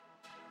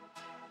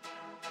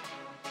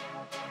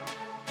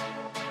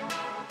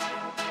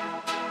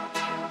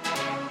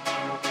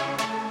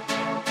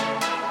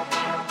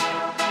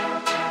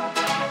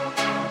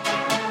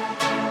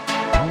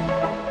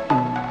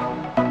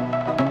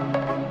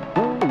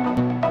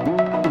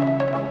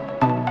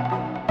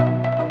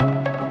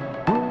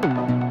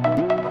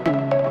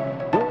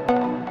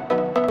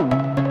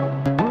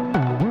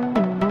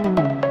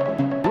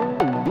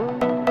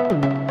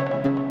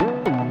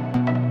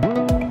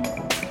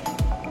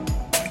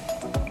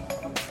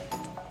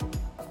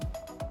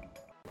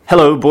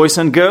Hello, boys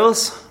and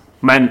girls,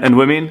 men and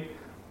women,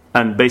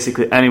 and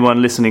basically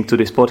anyone listening to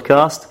this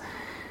podcast.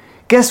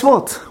 Guess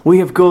what? We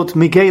have got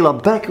Michaela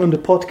back on the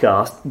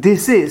podcast.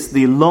 This is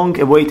the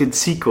long-awaited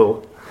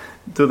sequel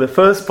to the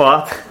first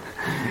part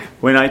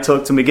when I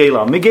talked to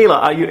Michaela. Michaela,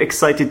 are you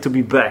excited to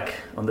be back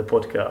on the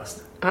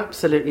podcast?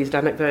 Absolutely,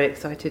 Zdenek, very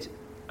excited.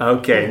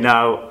 Okay,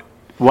 now,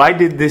 why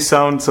did this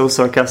sound so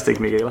sarcastic,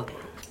 Michaela?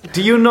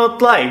 Do you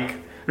not like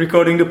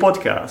recording the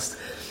podcast?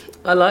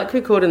 I like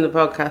recording the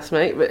podcast,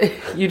 mate,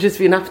 but you've just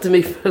been after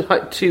me for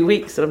like 2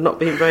 weeks and I've not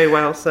been very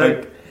well,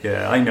 so...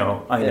 Yeah, I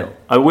know.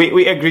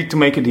 We agreed to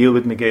make a deal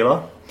with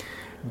Michaela.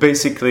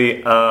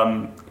 Basically,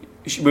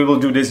 we will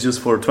do this just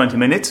for 20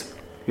 minutes.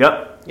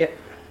 Yeah? Yeah.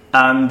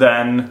 And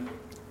then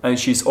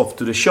she's off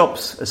to the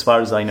shops, as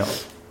far as I know.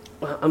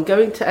 Well, I'm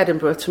going to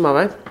Edinburgh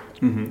tomorrow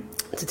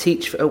to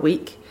teach for a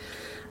week.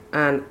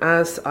 And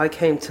as I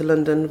came to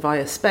London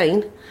via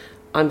Spain,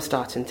 I'm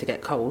starting to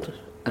get cold.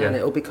 And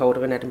it'll be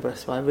colder in Edinburgh,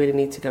 so I really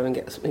need to go and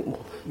get something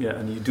warm. Yeah,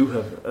 and you do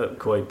have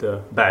quite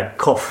a bad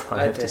cough,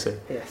 I have to say.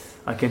 Yes.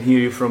 I can hear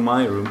you from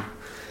my room,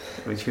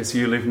 because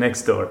you live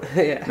next door.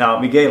 Yeah. Now,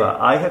 Michaela,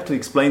 I have to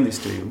explain this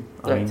to you.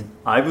 I Right. mean,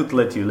 I would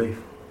let you live,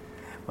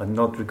 but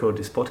not record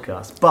this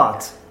podcast.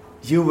 But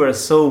you were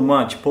so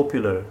much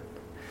popular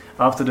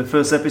after the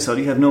first episode,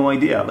 you have no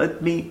idea.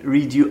 Let me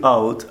read you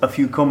out a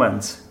few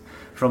comments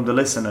from the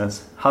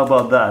listeners. How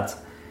about that?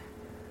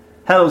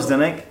 Hello,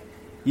 Zdenek.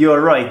 You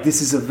are right.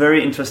 This is a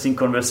very interesting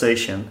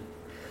conversation.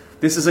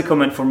 This is a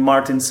comment from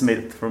Martin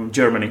Smith from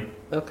Germany.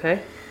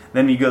 Okay.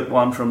 Then we got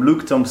one from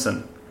Luke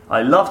Thompson.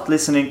 I loved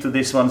listening to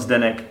this one,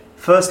 Zdenek.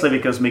 Firstly,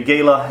 because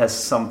Michaela has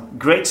some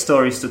great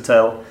stories to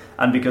tell,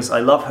 and because I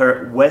love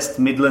her West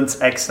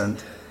Midlands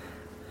accent.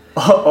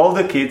 All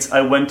the kids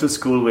I went to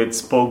school with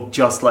spoke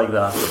just like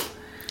that.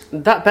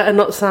 That better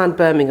not sound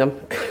Birmingham,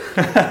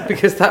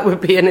 because that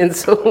would be an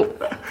insult.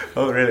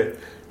 Oh, really?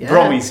 Yeah.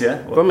 Brummies,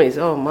 yeah? Brummies,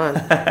 oh man.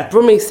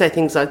 Brummies say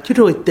things like,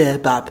 "You're right there,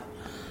 bab."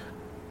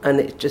 And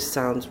it just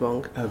sounds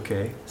wrong.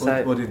 Okay.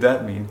 So- What did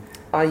that mean?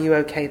 Are you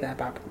okay there,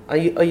 bab? Are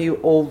you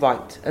all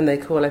right? And they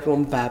call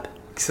everyone bab.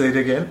 Say it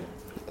again.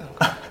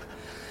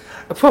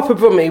 A proper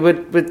Brummie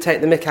would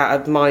take the mick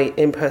out of my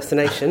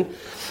impersonation,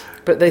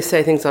 but they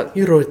say things like,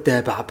 "You're right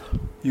there, bab."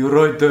 You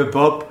right there,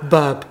 Bob?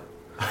 Bab.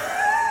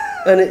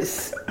 And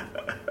it's...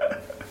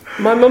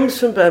 My mum's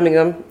from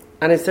Birmingham,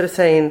 and instead of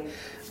saying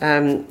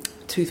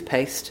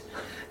toothpaste,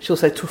 she'll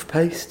say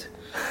toothpaste.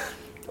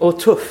 Or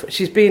tough.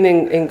 She's been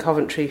in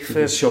Coventry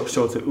for... It's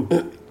shorter.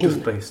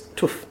 Toothpaste.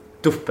 Tough.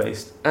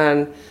 Toothpaste.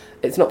 And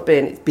it's not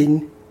been, it's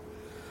been.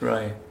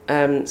 Right.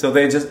 So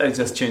it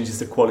just changes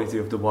the quality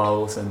of the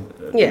vowels and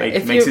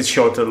makes it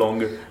shorter,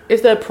 longer.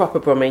 If they're proper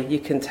Brummie, you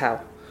can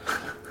tell.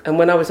 And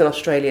when I was in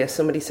Australia,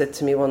 somebody said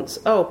to me once,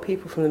 "Oh,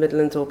 people from the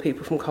Midlands or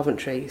people from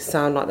Coventry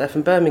sound like they're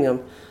from Birmingham."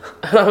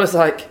 And I was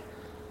like,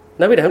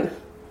 "No, we don't.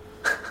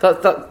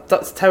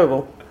 That's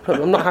terrible.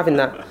 I'm not having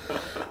that."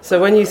 So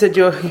when you said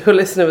your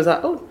listener was like,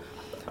 "Oh,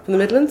 from the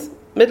Midlands?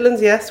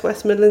 Midlands, yes.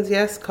 West Midlands,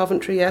 yes.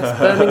 Coventry, yes.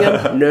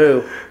 Birmingham,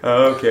 no.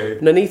 Okay.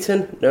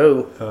 Nuneaton,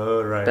 no.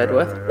 Oh, right.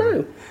 Bedworth, right.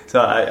 no."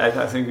 So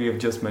I think we have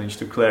just managed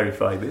to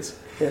clarify this.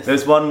 Yes.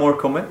 There's one more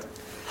comment.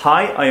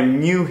 Hi, I am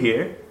new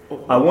here.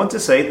 I want to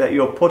say that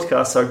your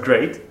podcasts are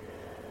great.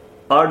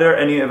 Are there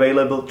any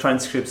available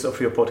transcripts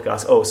of your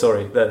podcast? Oh,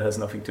 sorry, that has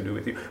nothing to do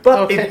with you. But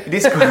Okay.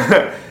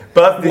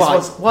 Why?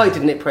 Why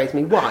didn't it praise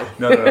me? Why?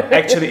 No.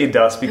 Actually, it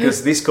does,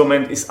 because this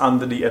comment is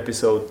under the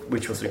episode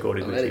which was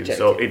recorded with you.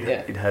 So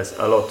it has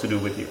a lot to do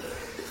with you.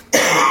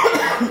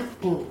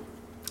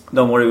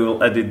 Don't worry,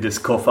 we'll edit this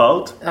cough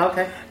out.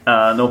 Okay.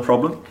 No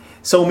problem.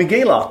 So,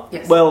 Michaela,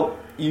 Yes. well,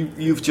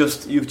 you've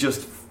just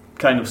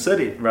kind of said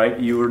it, right?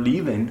 You were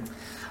leaving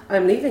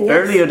I'm leaving, yes.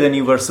 earlier than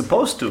you were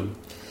supposed to.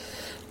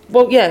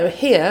 Well, yeah,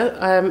 here,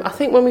 I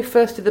think when we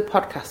first did the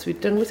podcast,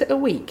 was it a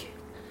week?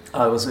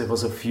 It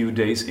was a few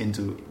days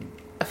into...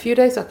 A few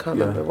days, I can't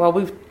remember. Well,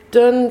 we've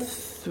done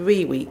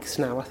 3 weeks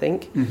now, I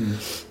think.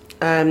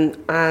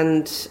 Mm-hmm.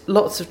 And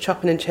lots of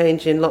chopping and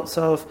changing, lots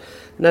of,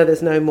 no,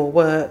 there's no more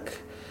work.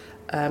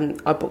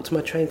 I booked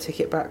my train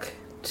ticket back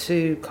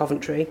to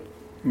Coventry.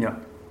 Yeah.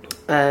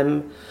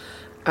 And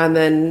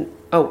then,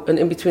 and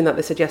in between that,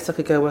 they said, yes, I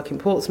could go work in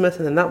Portsmouth,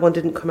 and then that one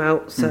didn't come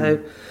out, so...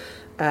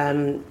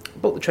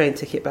 booked the train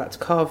ticket back to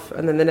Cov,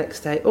 and then the next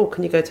day,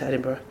 can you go to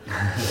Edinburgh?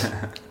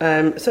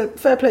 So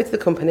fair play to the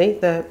company.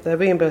 They're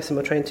reimbursing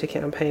my train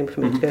ticket and paying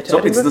for me to go to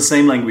Edinburgh. So it's the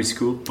same language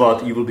school,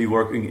 but you will be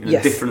working in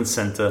a different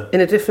centre.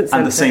 In a different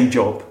centre. And the same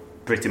job,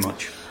 pretty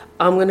much.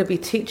 I'm going to be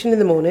teaching in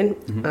the morning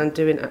and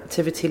doing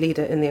activity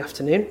leader in the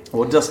afternoon.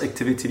 What does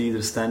activity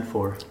leader stand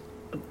for?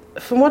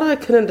 From what I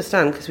can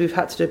understand, because we've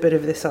had to do a bit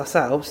of this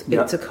ourselves,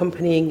 it's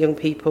accompanying young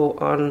people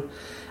on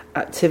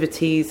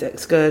activities,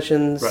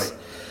 excursions. Right.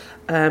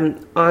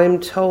 I'm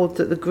told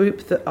that the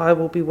group that I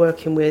will be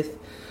working with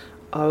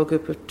are a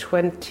group of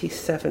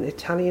 27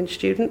 Italian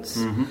students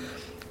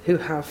who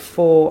have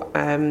 4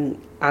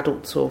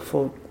 adults or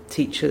 4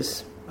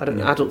 teachers,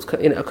 adults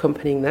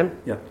accompanying them.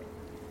 Yeah.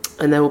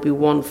 And there will be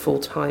 1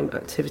 full-time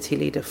activity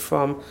leader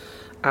from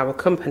our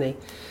company.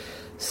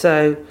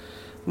 So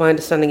my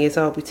understanding is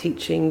I'll be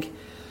teaching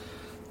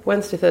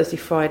Wednesday, Thursday,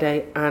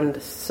 Friday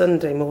and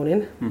Sunday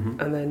morning,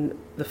 and then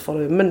the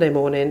following Monday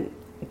morning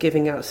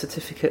giving out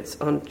certificates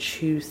on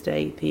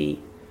Tuesday the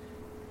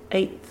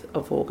 8th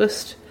of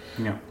August,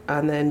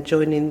 and then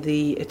joining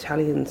the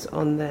Italians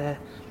on their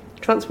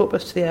transport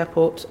bus to the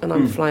airport, and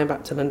I'm flying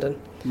back to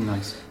London.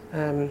 Nice.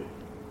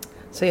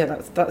 So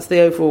yeah, that's the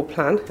overall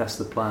plan. That's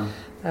the plan.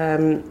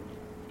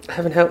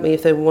 Heaven help me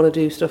if they want to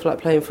do stuff like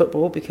playing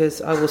football,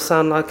 because I will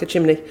sound like a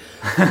chimney.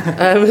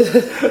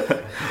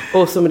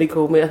 Or somebody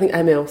called me, I think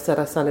Emil said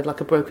I sounded like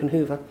a broken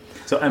Hoover.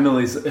 So Emil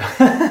is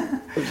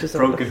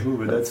broken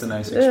Hoover. That's a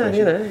nice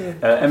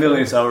expression. Emil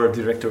is our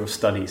director of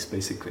studies,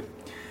 basically.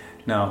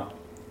 Now,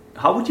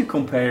 how would you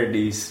compare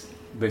these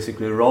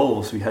basically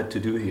roles we had to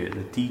do here?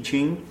 The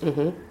teaching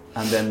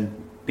and then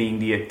being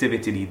the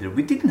activity leader.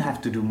 We didn't have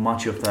to do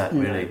much of that,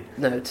 really.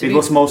 No, it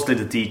was mostly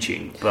the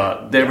teaching,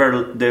 but there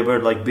were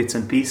like bits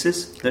and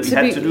pieces that we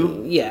had to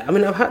do. Yeah, I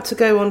mean, I had to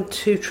go on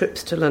 2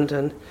 trips to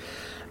London,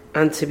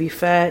 and to be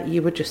fair,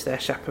 you were just there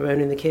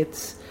chaperoning the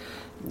kids.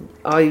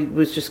 I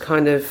was just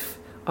kind of,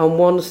 on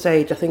one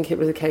stage, I think it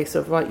was a case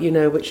of, right, you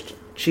know which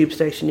tube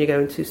station you're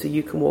going to so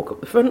you can walk up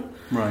the front.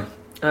 Right.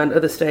 And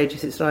other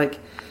stages, it's like,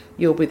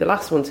 you'll be the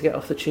last one to get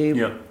off the tube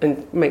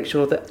and make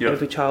sure that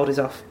every child is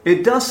off.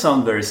 It does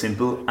sound very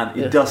simple, and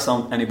it does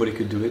sound anybody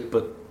could do it,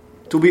 but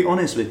to be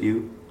honest with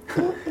you,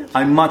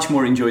 I much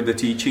more enjoyed the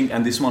teaching,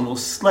 and this one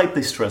was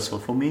slightly stressful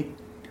for me,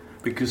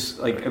 because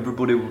like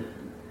everybody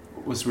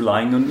was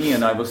relying on me,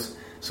 and I was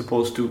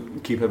supposed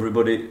to keep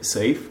everybody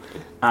safe,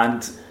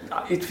 and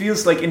it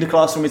feels like in the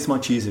classroom it's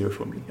much easier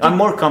for me. I'm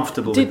more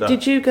comfortable with that.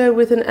 Did you go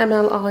with an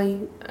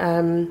MLI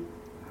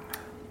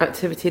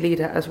activity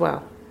leader as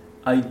well?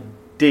 I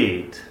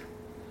did,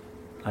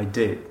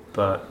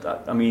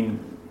 but I mean,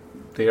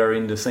 they are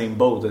in the same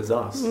boat as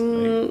us.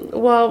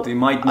 Well, they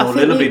might know a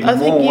little bit more. I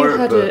think you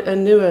had a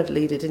newer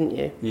leader, didn't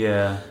you?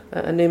 Yeah,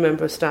 a new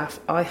member of staff.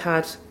 I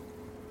had,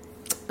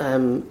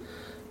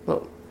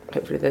 well,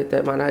 hopefully they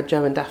don't mind. I had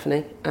Joe and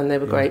Daphne, and they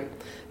were great.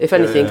 If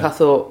anything, I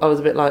thought I was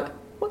a bit like,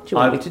 "What do you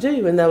want me to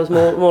do?" And there was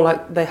more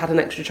like they had an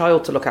extra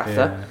child to look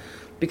after,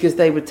 because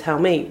they would tell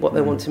me what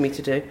they wanted me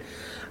to do.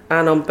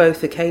 And on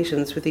both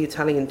occasions with the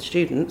Italian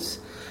students,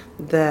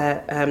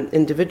 their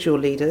individual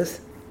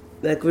leaders,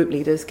 their group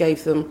leaders,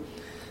 gave them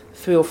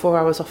 3 or 4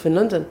 hours off in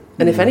London.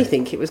 And if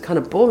anything, it was kind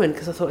of boring,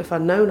 because I thought if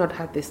I'd known I'd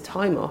had this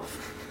time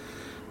off,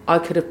 I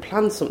could have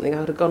planned something. I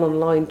would have gone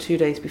online 2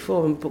 days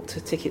before and booked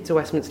a ticket to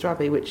Westminster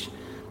Abbey, which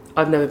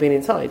I've never been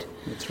inside.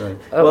 That's right.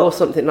 Or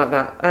something like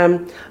that.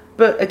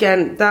 But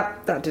again,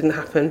 that didn't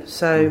happen.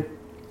 So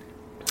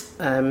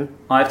I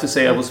have to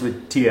say I was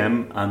with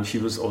TM, and she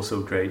was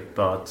also great,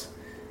 but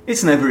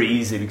it's never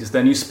easy, because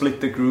then you split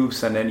the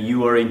groups and then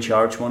you are in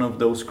charge one of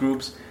those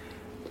groups,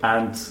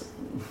 and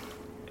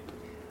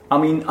I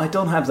mean, I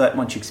don't have that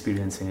much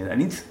experience in it,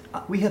 and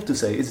we have to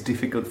say it's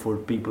difficult for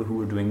people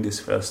who are doing this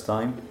first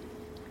time.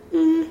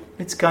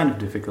 It's kind of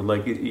difficult.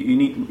 Like you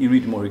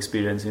need more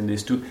experience in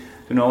this to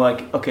know,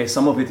 like, okay,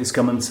 some of it is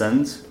common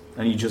sense,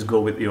 and you just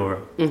go with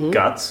your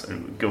guts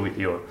and go with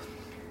your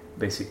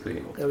basically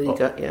go with your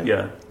gut,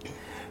 yeah.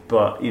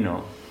 But you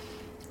know,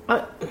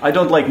 I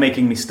don't like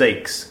making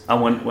mistakes,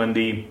 and when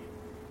the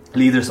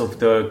leaders of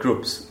the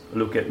groups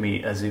look at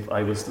me as if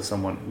I was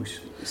someone who's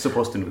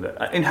supposed to do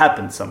that. It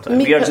happens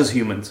sometimes. We are just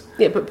humans.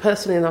 Yeah, but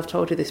personally, and I've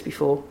told you this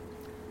before,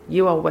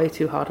 you are way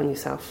too hard on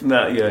yourself.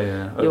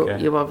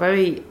 Okay. You are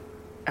very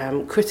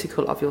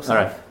critical of yourself.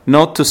 All right.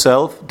 Note to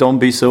self: don't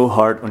be so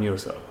hard on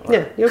yourself.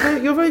 Yeah,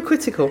 you're very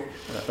critical.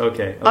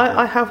 Okay.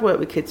 I have worked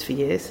with kids for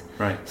years.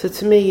 Right. So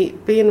to me,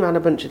 being around a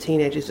bunch of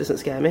teenagers doesn't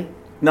scare me.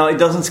 No, it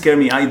doesn't scare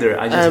me either.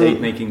 I just hate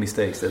making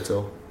mistakes, that's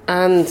all.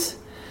 And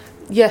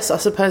yes, I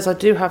suppose I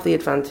do have the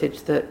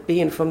advantage that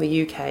being from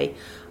the UK,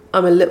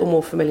 I'm a little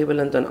more familiar with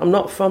London. I'm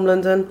not from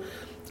London,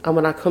 and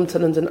when I come to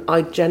London,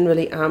 I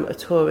generally am a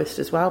tourist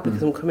as well,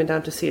 because I'm coming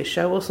down to see a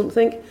show or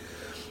something.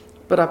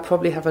 But I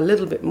probably have a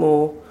little bit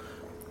more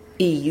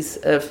ease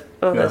of,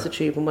 there's a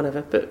tube and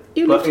whatever. But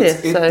you live here,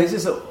 so... This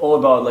is all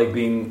about like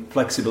being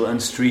flexible and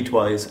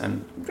streetwise,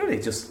 and really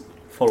just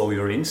follow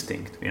your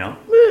instinct, you know?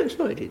 Well, it's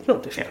not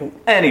difficult.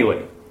 Yeah.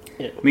 Anyway,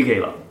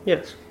 Michaela.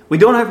 Yes. We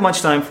don't have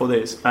much time for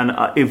this, and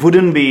it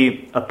wouldn't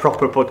be a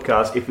proper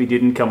podcast if we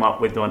didn't come up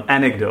with one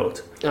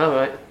anecdote. All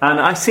right. And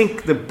I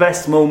think the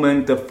best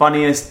moment, the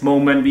funniest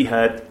moment we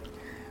had,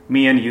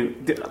 me and you...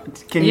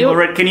 Can you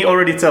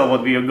already tell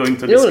what we are going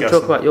to discuss? You're going to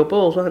talk about your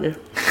balls, aren't you?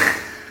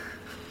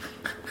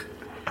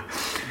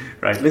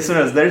 Right,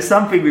 listeners, there is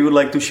something we would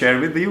like to share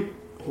with you.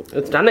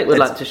 Danik would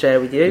like to share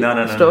with you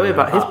a story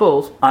about his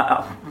balls.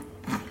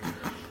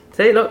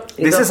 See, look.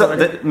 This is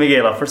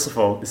Michaela, first of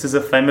all, this is a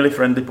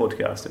family-friendly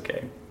podcast,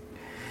 okay?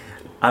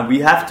 And we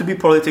have to be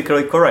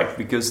politically correct,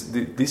 because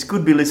this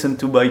could be listened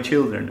to by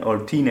children or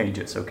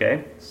teenagers,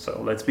 okay?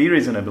 So let's be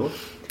reasonable.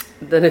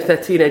 Then if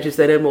they're teenagers,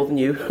 they know more than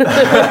you.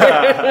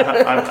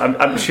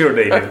 I'm sure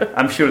they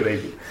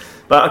do.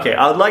 But okay,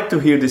 I'd like to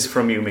hear this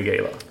from you,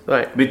 Michaela.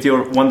 Right. With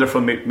your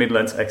wonderful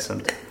Midlands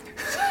accent.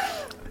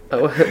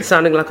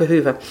 Sounding like a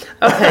Hoover.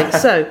 Okay,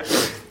 so...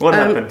 What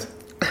happened?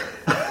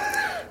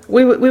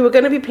 We were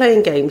going to be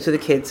playing games with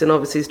the kids, and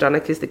obviously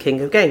Zdenek is the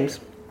king of games.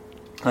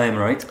 I am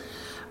right.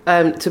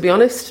 To be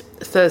honest,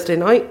 Thursday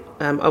night,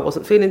 I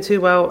wasn't feeling too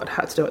well. I'd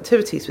had to do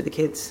activities with the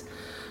kids.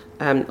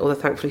 Although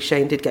thankfully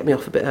Shane did get me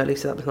off a bit early,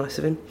 so that was nice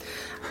of him.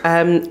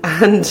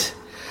 And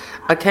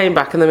I came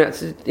back and then we had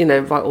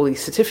to, write all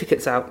these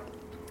certificates out.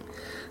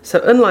 So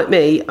unlike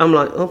me, I'm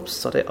like, oh,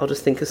 sod it, I'll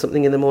just think of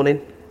something in the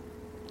morning.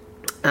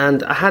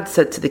 And I had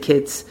said to the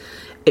kids,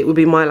 it would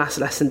be my last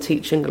lesson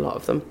teaching a lot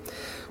of them.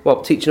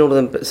 Well, teaching all of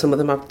them, but some of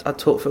them I'd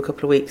taught for a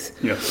couple of weeks.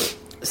 Yeah.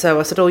 So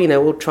I said,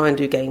 we'll try and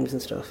do games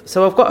and stuff.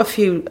 So I've got a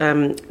few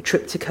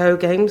Triptycho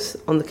games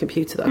on the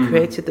computer that I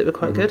created that were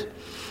quite good.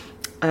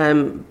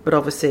 But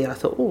obviously I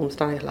thought,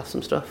 I'll have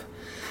some stuff.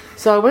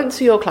 So I went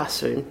to your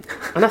classroom,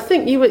 and I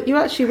think you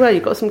actually were.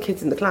 You got some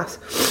kids in the class,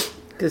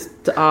 because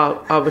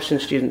our Russian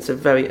students are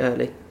very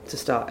early to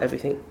start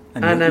everything.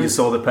 And you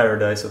saw the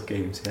paradise of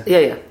games, yeah?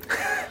 Yeah.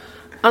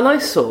 And I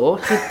saw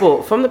he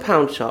bought from the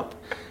pound shop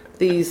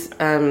these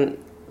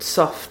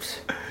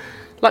soft,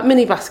 like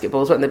mini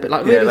basketballs, weren't they? But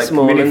like really like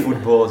small. Mini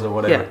footballs or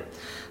whatever. Yeah.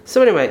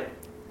 So anyway,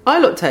 I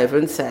looked over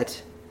and said,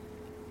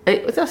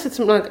 I said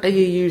something like, are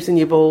you using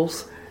your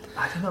balls?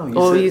 I don't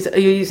know. Are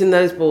you using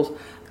those balls?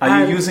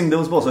 Are you using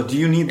those balls, or do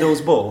you need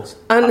those balls?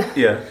 And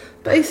yeah.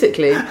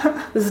 Basically,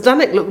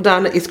 Zdenek looked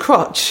down at his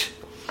crotch,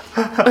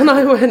 and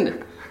I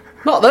went,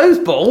 not those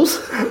balls.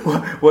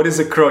 What is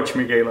a crotch,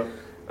 Michaela?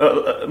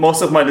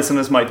 Most of my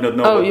listeners might not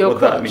know what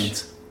that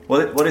means.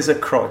 What is a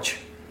crotch?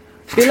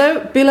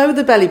 Below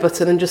the belly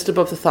button and just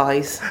above the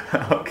thighs.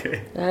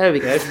 Okay. There we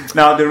go.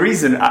 Now, the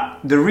reason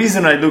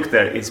I looked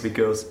there is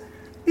because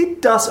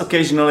it does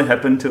occasionally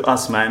happen to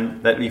us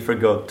men that we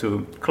forgot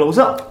to close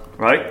up,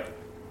 right?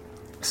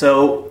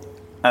 So,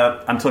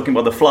 I'm talking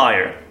about the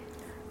flyer.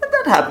 And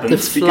that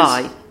happens. The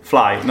fly.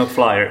 Fly, not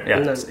flyer. Yeah,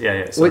 no.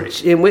 yeah, sorry.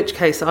 In which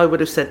case I would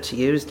have said to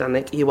you,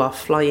 Zdenek, you are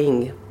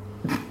flying.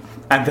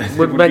 And that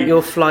would mean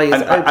your fly is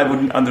open. I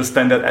wouldn't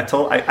understand that at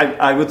all.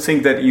 I would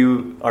think that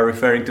you are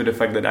referring to the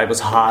fact that I was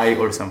high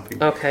or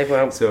something. Okay,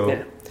 well, so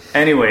yeah.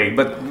 Anyway,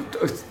 but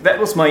that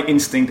was my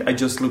instinct. I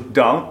just looked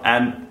down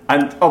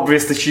and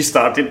obviously she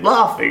started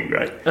laughing,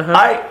 right? Uh-huh.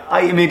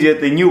 I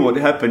immediately knew what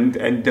happened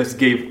and just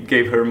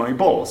gave her my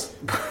balls.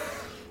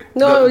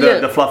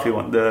 The fluffy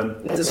one,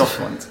 the soft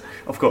ones,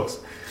 of course.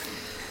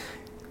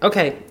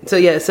 Okay,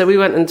 so we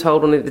went and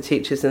told one of the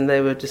teachers, and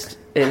they were just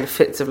in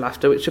fits of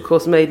laughter, which of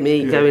course made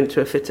me go into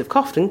a fit of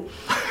coughing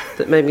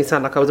that made me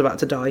sound like I was about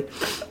to die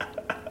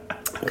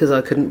because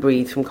I couldn't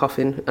breathe from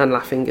coughing and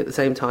laughing at the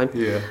same time.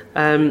 Yeah.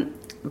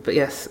 But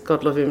yes,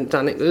 God love him,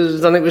 Danik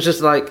was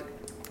just like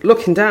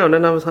looking down,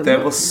 and I was like,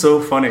 that was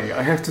so funny.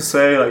 I have to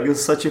say, like, it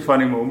was such a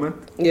funny moment.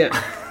 Yeah.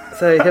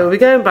 So he'll be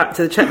going back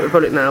to the Czech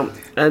Republic now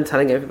and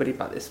telling everybody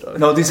about this story.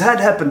 No, this had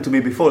happened to me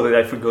before that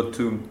I forgot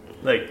to,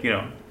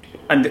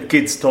 and the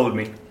kids told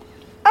me.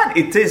 And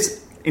it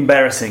is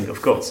embarrassing,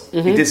 of course.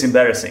 Mm-hmm. It is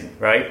embarrassing,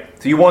 right?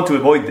 So you want to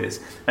avoid this.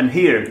 And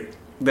here,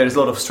 there's a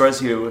lot of stress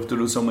here. We have to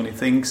do so many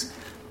things.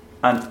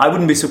 And I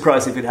wouldn't be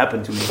surprised if it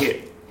happened to me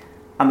here.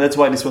 And that's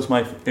why this was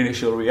my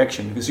initial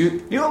reaction. Because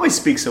you always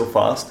speak so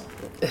fast.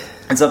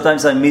 And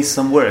sometimes I miss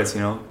some words,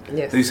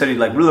 Yes. So you said it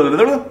like, blah, blah,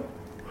 blah, blah.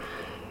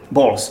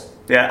 Balls.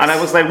 Yeah, and I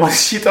was like, what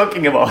is she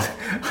talking about?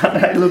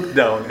 And I looked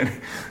down.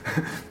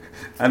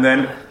 And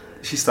then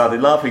she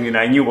started laughing, and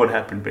I knew what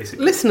happened,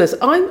 basically. Listeners,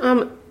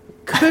 I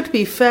could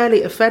be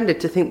fairly offended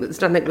to think that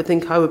Zdenek would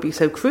think I would be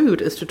so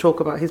crude as to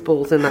talk about his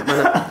balls in that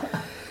manner.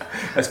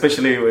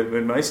 Especially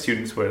when my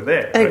students were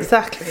there. Right?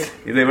 Exactly.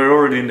 They were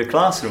already in the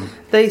classroom.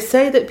 They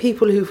say that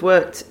people who've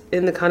worked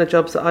in the kind of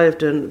jobs that I have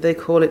done, they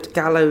call it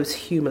gallows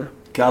humour.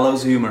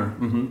 Gallows humour.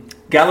 Mm-hmm.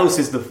 Gallows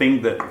is the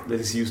thing that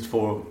is used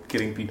for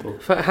killing people.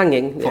 For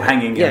hanging. For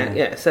hanging, yeah.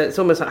 Yeah, so it's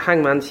almost like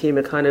hangman's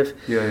humour, kind of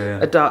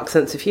a dark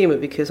sense of humour,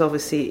 because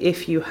obviously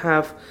if you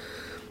have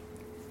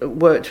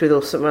worked with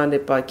or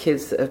surrounded by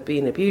kids that have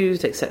been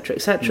abused,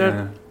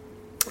 etc.,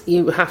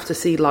 you have to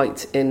see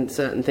light in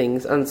certain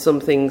things, and some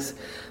things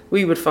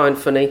we would find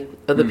funny,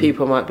 other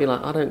people might be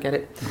like, I don't get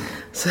it.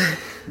 So,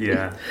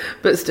 yeah.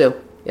 But still,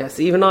 yes,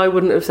 even I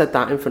wouldn't have said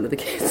that in front of the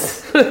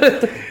kids.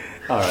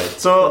 All right,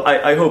 so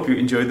I hope you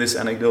enjoyed this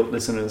anecdote,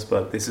 listeners.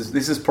 But this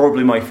is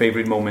probably my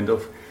favorite moment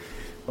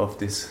of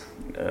this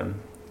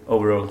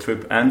overall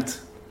trip, and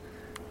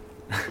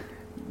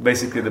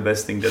basically the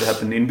best thing that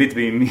happened in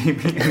between me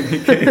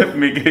and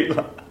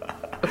Michaela.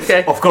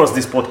 Okay. Of course,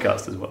 this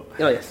podcast as well.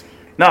 Oh yes.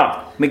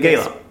 Now,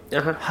 Michaela,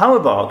 how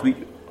about we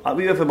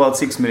have about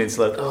 6 minutes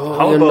left.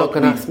 Oh, you're not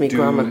going to ask me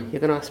grammar. You're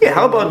going to ask me. Yeah.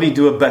 How about we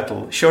do a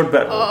battle, short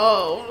battle?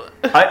 Oh.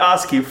 I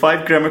ask you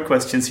 5 grammar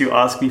questions. You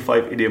ask me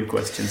 5 idiom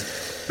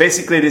questions.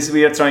 Basically,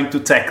 we are trying to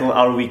tackle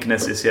our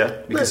weaknesses,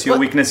 yeah? Because your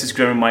weakness is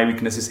grammar, my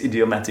weakness is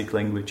idiomatic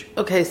language.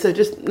 Okay, so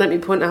just let me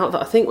point out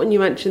that I think when you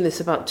mentioned this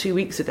about 2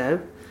 weeks ago,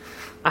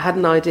 I had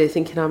an idea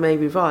thinking I may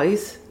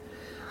revise.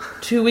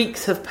 2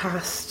 weeks have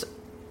passed.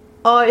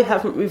 I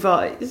haven't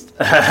revised.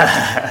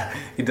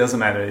 It doesn't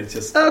matter, it's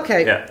just...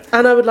 Okay, yeah.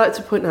 And I would like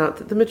to point out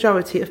that the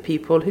majority of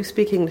people who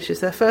speak English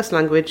as their first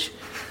language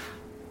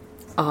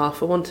are,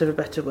 for want of a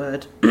better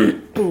word,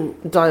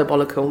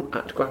 diabolical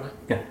at grammar.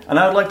 Yeah, and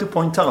I would like to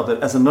point out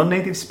that as a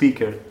non-native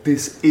speaker,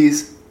 this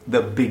is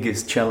the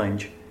biggest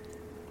challenge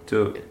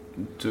to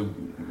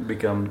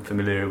become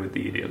familiar with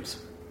the idioms.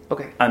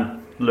 Okay.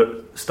 And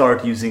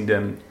start using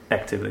them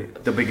actively.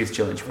 The biggest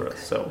challenge for us.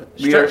 So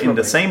we Stretch are in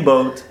the same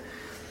boat,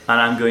 and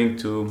I'm going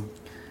to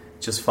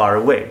just far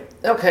away.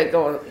 Okay,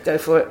 go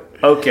for it.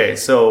 Okay,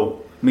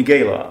 so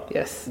Michaela.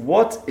 Yes.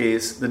 What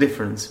is the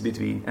difference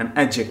between an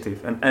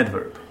adjective and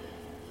adverb?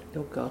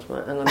 Oh God,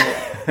 right, hang on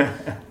a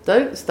minute.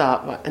 Don't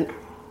start, right. An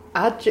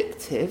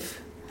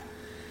adjective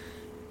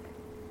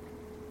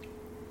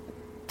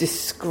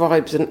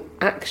describes an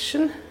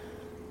action,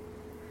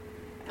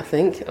 I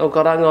think. Oh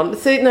God, hang on.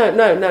 See, no,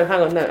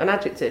 hang on, no. An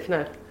adjective,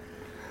 no.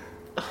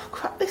 Oh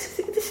crap, this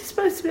is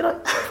supposed to be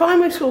like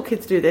primary school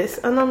kids do this,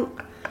 and I'm...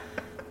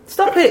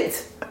 Stop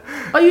it!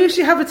 I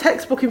usually have a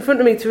textbook in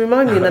front of me to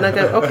remind me, and then I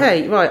go,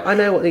 okay, right, I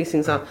know what these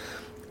things are.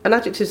 An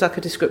adjective is like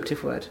a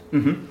descriptive word.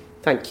 Mm-hmm.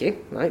 Thank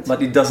you, right?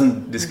 But it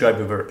doesn't describe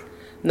a verb.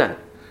 No,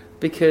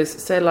 because,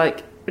 say,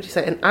 like, what do you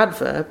say, an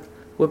adverb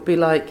would be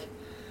like,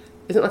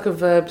 isn't like a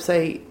verb,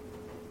 say,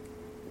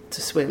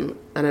 to swim,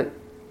 and an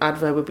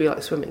adverb would be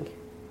like swimming?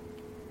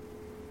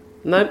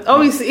 No? Oh,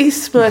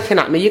 he's smirking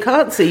at me. You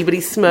can't see, but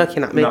he's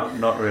smirking at me. No,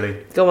 not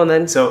really. Go on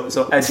then. So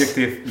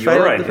adjective,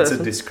 you're right, it's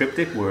a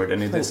descriptive word,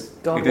 and it is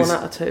God, 1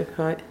 out of 2,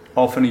 right.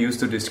 Often used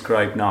to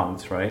describe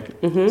nouns, right?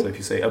 Mm-hmm. So if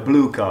you say a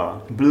blue car,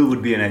 blue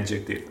would be an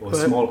adjective, or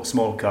right.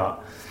 small car.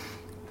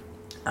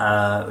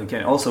 We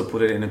can also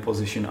put it in a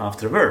position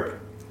after a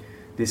verb.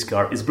 This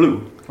car is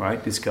blue,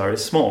 right? This car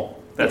is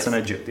small. That's an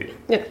adjective.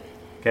 Yeah.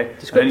 Okay.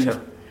 Descriptive.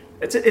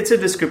 It's a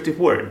descriptive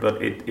word, but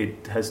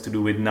it has to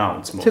do with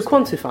nouns mostly. To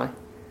quantify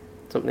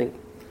something.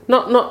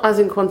 Not as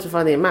in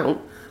quantify the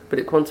amount, but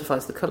it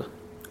quantifies the colour,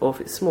 or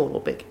if it's small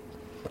or big.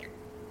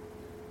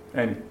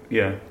 And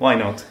yeah, why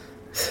not?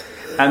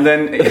 And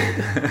then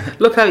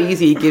look how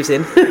easy he gives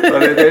in. Well,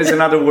 there's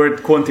another word,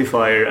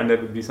 quantifier, and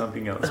that would be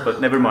something else.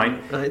 But never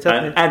mind. Right,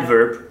 An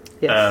adverb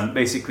yes.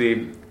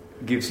 basically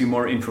gives you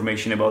more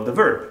information about the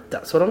verb.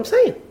 That's what I'm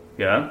saying.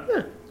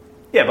 Yeah.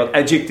 Yeah, but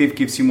adjective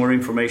gives you more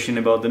information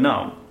about the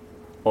noun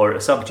or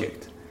a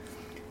subject.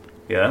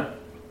 Yeah,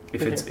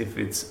 if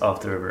it's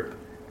after a verb.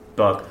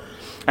 But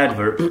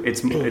adverb,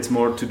 it's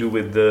more to do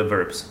with the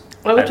verbs.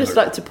 I would just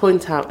like to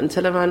point out,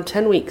 until around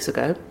 10 weeks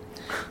ago,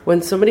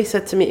 when somebody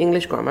said to me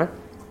English grammar,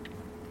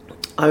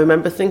 I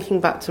remember thinking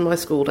back to my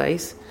school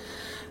days,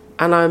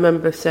 and I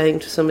remember saying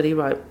to somebody,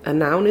 right, a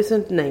noun is a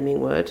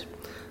naming word,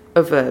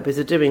 a verb is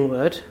a doing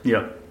word.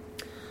 Yeah.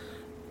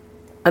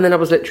 And then I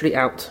was literally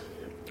out.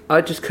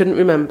 I just couldn't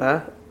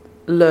remember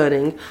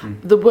learning.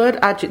 The word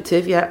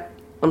adjective, yeah,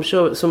 I'm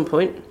sure at some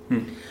point,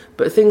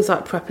 but things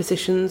like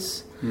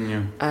prepositions,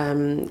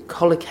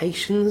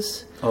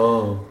 collocations.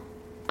 Oh.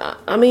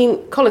 I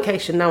mean,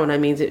 collocation now and I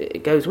means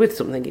it goes with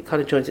something. It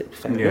kind of joins it.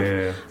 Fair enough.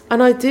 Yeah.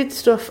 And I did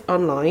stuff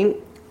online,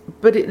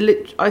 but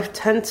I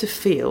tend to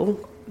feel,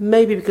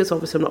 maybe because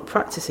obviously I'm not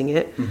practicing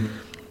it,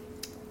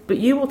 but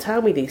you will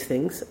tell me these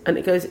things and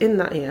it goes in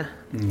that ear.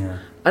 Yeah.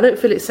 I don't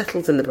feel it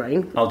settles in the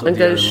brain and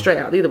goes straight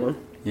out the other one.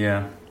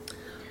 Yeah.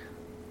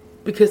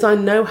 Because I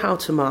know how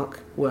to mark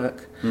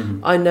work.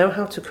 I know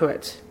how to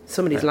correct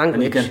somebody's language.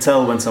 And you can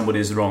tell when somebody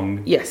is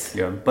wrong. Yes.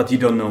 Yeah, but you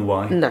don't know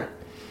why. No.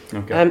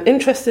 Okay.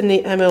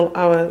 Interestingly, Emil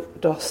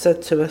Auerdos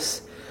said to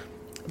us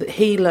that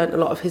he learnt a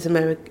lot of his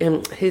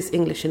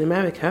English in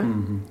America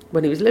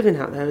when he was living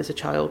out there as a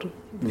child.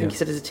 I think he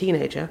said as a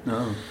teenager.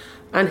 Oh.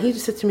 And he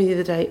just said to me the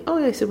other day, oh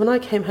yeah, he said, when I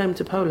came home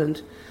to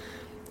Poland,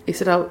 he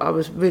said I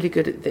was really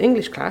good at the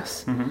English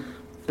class,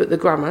 but the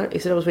grammar, he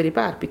said I was really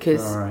bad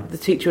because the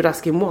teacher would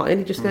ask him why, and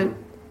he'd just go,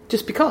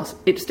 just because,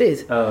 it just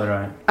is. Oh,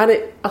 right. And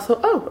I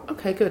thought, oh,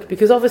 okay, good.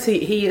 Because obviously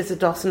he as a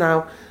DOS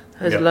now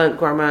has learnt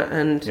grammar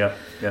and... Yeah.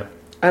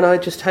 And I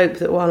just hope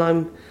that while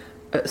I'm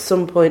at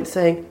some point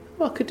saying,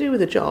 well, I could do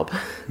with a job,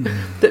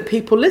 that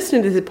people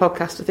listening to this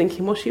podcast are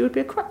thinking, well, she would be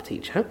a crap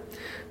teacher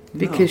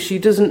because she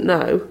doesn't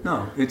know.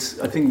 No, it's,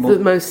 I think... the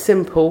most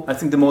simple... I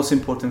think the most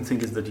important thing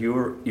is that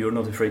you're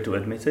not afraid to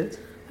admit it.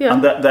 Yeah.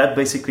 And that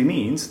basically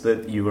means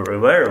that you are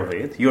aware of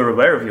it, you're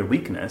aware of your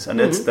weakness, and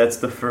that's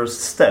the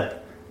first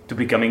step to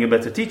becoming a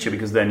better teacher,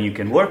 because then you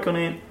can work on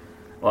it.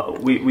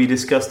 We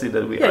discussed it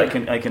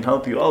that I can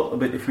help you out a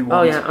bit if you want.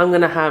 Oh yeah, I'm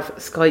going to have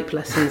Skype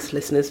lessons,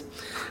 listeners,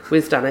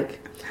 with Danik.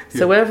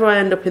 So wherever I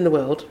end up in the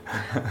world,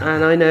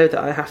 and I know that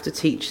I have to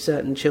teach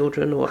certain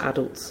children or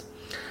adults,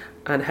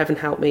 and heaven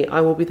help me,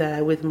 I will be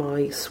there with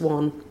my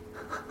Swan.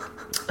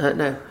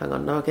 No, hang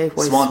on, no, I gave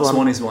away Swan.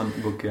 Swan is one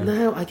book, yeah.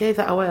 No, I gave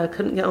that away, I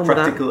couldn't get on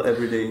Practical with that.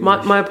 Everyday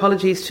English. My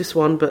apologies to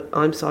Swan, but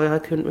I'm sorry, I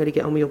couldn't really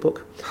get on with your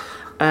book.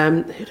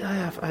 Who did I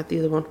have? I had the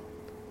other one.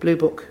 Blue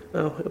Book.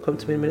 Oh, it'll come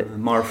to me in a minute.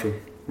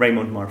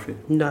 Raymond Murphy.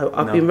 No,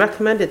 I've been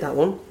recommended that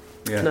one.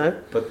 Yeah,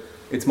 no. But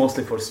it's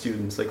mostly for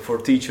students. Like for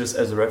teachers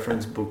as a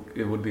reference book,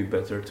 it would be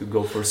better to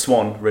go for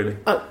Swan, really.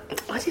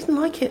 I didn't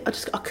like it.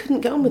 I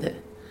couldn't get on with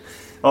it.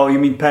 Oh, you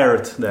mean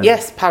Parrot then?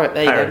 Yes, Parrot,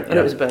 there you go. I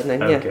know it was a bird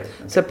name, Okay.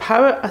 So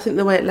Parrot, I think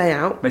the way it lay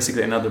out...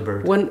 Basically another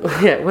bird.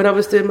 When I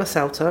was doing my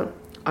CELTA,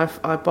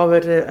 I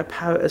borrowed a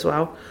parrot as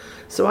well.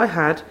 So I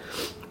had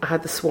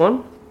the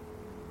swan,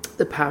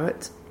 the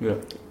parrot,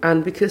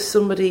 and because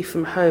somebody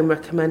from home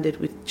recommended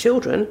with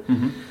children,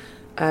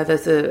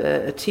 there's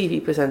a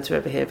TV presenter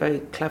over here, very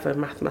clever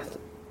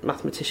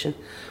mathematician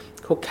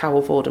called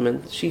Carol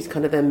Vorderman. She's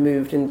kind of then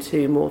moved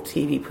into more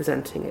TV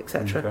presenting,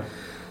 etc. Okay.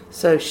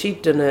 So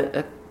she'd done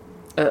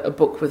a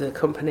book with a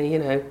company,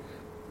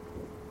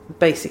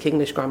 basic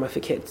English grammar for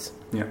kids.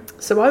 Yeah.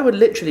 So I would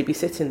literally be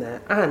sitting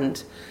there,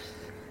 and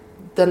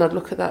then I'd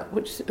look at that.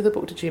 Which other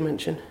book did you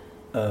mention?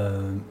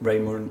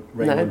 Raymond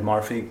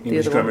Murphy,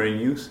 English Grammar in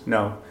Use.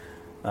 No.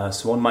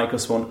 Swan, Michael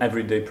Swan,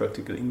 Everyday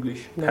Practical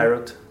English. No.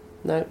 Parrot.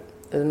 No.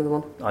 There's another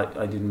one.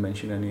 I didn't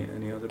mention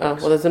any other books. Oh,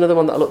 well, there's another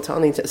one that I looked at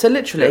on the internet. So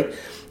literally,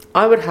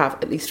 I would have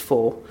at least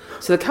 4.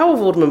 So the Carol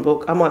Vorderman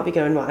book, I might be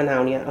going, right, a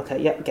noun, yeah,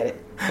 okay, yeah, get it,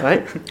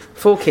 right?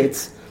 4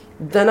 kids.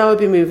 Then I would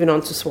be moving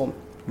on to Swan.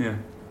 Yeah.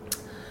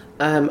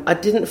 I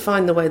didn't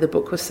find the way the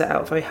book was set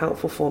out very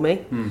helpful for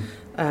me.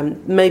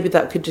 Maybe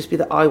that could just be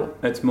that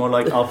It's more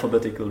like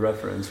alphabetical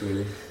reference,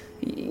 really.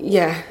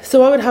 Yeah.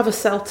 So I would have a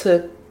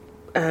CELTA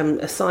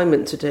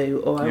assignment to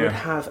do, or I would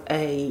have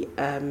a...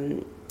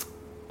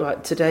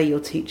 right, today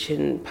you're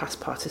teaching past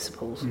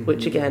participles,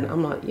 which again,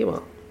 I'm like, you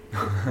are.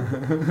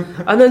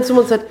 And then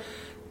someone said,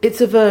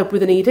 it's a verb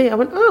with an ED. I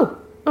went, oh,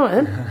 all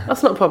right then,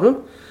 that's not a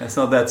problem. It's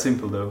not that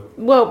simple, though.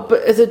 Well,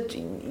 but as a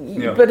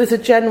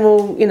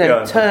general,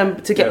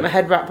 term to get my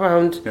head wrapped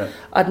around,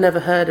 I'd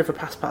never heard of a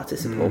past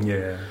participle.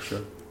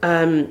 Sure.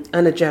 And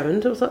a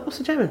gerund. I was like,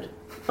 what's a gerund?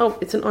 Oh,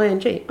 it's an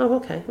ing. Oh,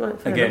 okay, right.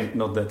 Again, enough.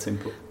 not that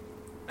simple.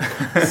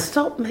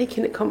 Stop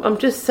making it I'm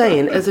just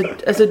saying, as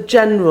a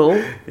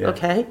general,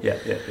 okay? Yeah.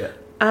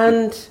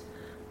 And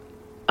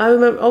I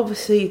remember,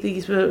 obviously,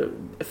 these were,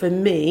 for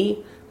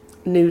me,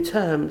 new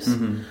terms.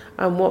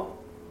 And what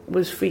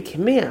was freaking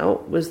me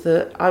out was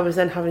that I was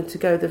then having to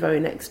go the very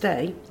next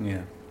day.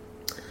 Yeah.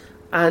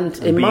 And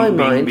in my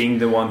mind... Being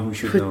the one who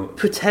should know.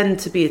 Pretend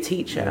to be a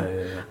teacher.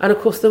 Yeah. And, of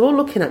course, they're all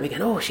looking at me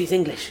going, oh, she's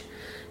English.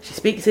 She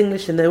speaks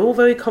English, and they're all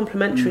very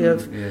complimentary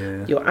of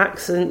your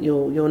accent,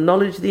 your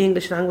knowledge of the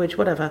English language,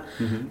 whatever.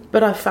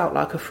 But I felt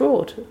like a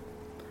fraud.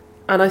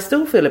 And I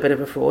still feel a bit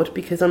of a fraud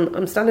because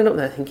I'm standing up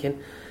there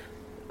thinking,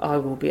 I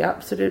will be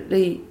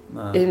absolutely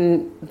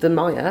in the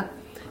mire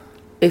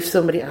if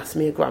somebody asks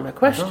me a grammar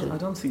question. I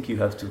don't think you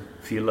have to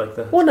feel like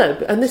that. Well, no,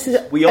 and this is...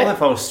 We all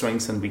have our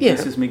strengths and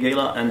weaknesses,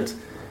 Michaela, and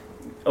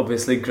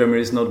obviously grammar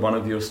is not one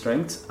of your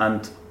strengths,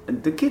 and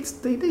the kids,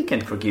 they can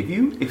forgive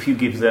you if you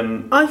give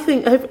them... I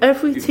think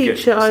every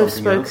teacher I've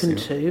spoken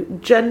to,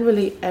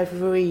 generally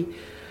every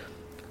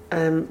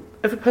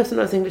person who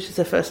has English as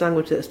their first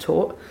language that is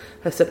taught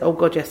has said, oh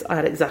God, yes, I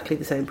had exactly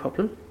the same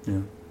problem.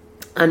 Yeah.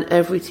 And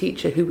every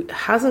teacher who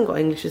hasn't got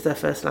English as their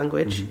first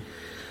language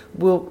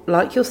will,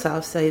 like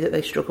yourself, say that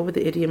they struggle with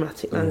the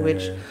idiomatic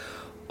language,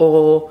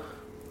 or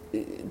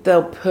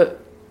they'll put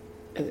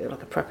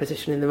like a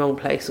preposition in the wrong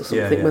place or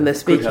something when they're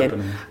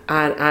speaking,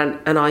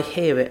 and I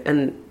hear it,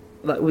 and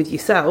like with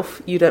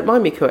yourself, you don't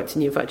mind me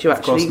correcting you. In fact, you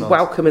actually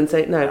welcome and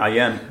say, no, I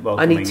am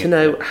welcoming. I need to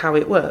know how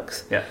it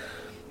works. Yeah.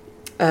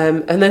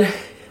 And then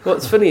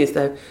what's funny is,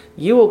 though,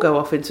 you will go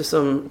off into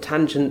some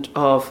tangent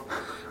of,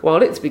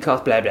 well, it's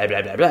because blah, blah,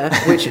 blah, blah, blah,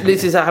 which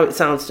this is how it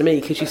sounds to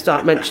me, because you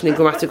start mentioning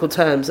grammatical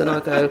terms, and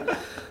I go,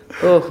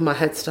 oh, my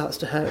head starts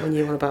to hurt when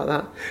you want about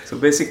that. So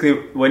basically,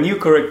 when you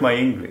correct my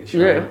English,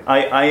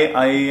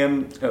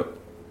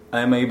 I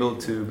am able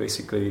to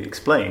basically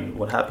explain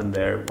what happened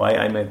there, why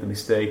I made the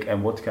mistake,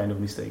 and what kind of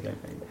mistake I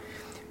made.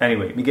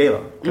 Anyway,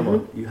 Michaela, come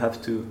on, you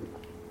have to...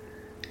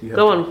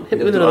 Go on, hit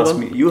me with another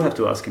one. You have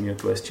to ask me a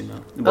question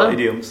now about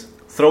idioms.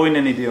 Throw in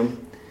an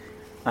idiom,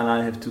 and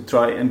I have to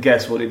try and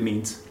guess what it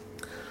means.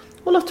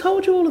 Well, I've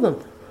told you all of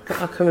them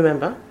that I can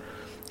remember.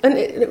 An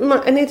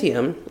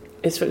idiom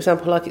is, for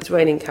example, like it's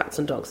raining cats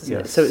and dogs,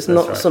 isn't it? So it's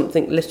not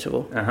something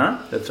literal.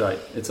 That's right.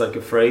 It's like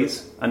a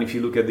phrase, and if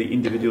you look at the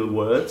individual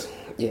words,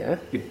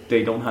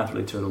 they don't have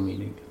literal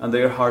meaning. And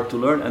they are hard to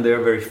learn, and they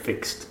are very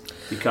fixed.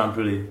 You can't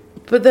really...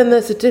 But then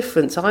there's a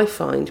difference, I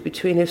find,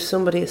 between if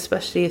somebody,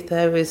 especially if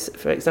there is,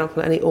 for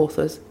example, any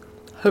authors...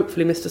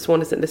 Hopefully Mr.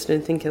 Swan isn't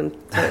listening thinking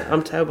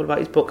I'm terrible about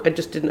his book. I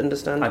just didn't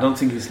understand. I don't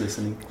think he's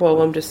listening.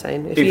 Well, I'm just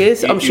saying. If he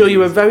is, I'm sure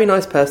you're a very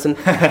nice person.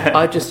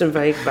 I just am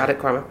very bad at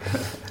grammar.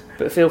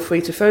 But feel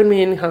free to phone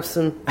me and have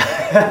some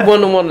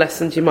one-on-one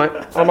lessons.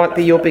 I might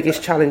be your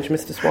biggest challenge,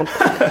 Mr. Swan.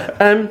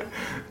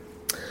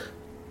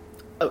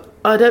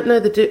 I don't know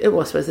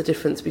I suppose the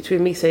difference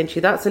between me saying to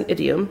you, that's an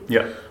idiom,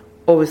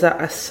 or is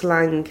that a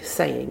slang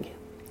saying?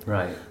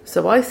 Right.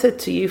 So I said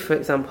to you, for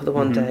example, the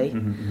one day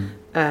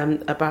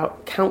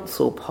about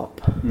council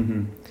pop.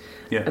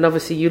 And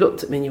obviously you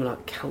looked at me and you were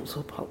like,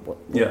 council pop?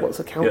 What's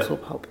a council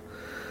pop?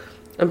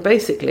 And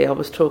basically I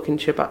was talking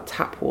to you about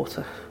tap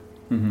water.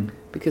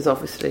 Because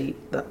obviously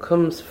that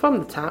comes from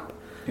the tap.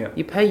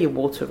 You pay your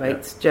water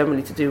rates,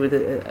 generally to do with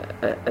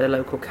a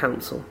local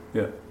council.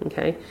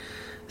 Okay.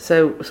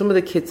 So some of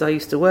the kids I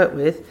used to work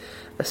with,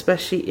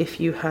 especially if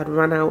you had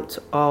run out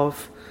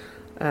of...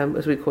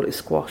 as we call it,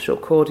 squash or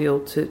cordial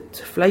to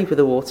flavour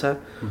the water,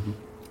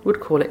 would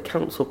call it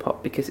council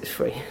pop because it's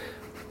free.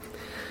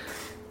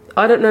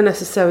 I don't know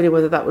necessarily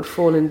whether that would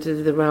fall into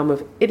the realm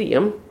of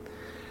idiom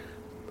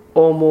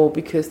or more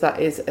because that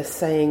is a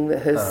saying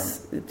that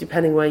has,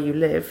 depending where you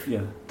live.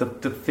 Yeah.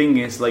 The thing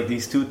is, like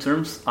these two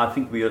terms, I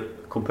think we are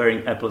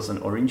comparing apples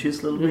and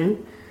oranges a little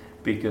bit.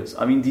 Because,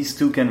 I mean, these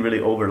two can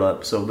really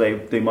overlap, so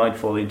they might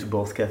fall into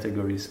both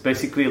categories.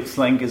 Basically,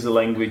 slang is a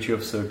language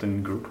of a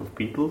certain group of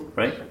people,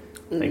 right?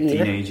 Like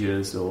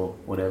teenagers or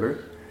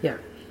whatever. Yeah.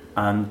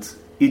 And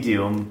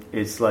idiom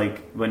is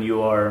like when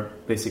you are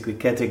basically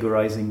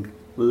categorizing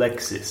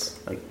lexis,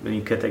 like when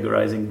you're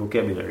categorizing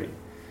vocabulary.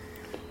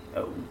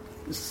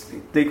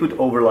 They could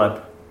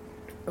overlap.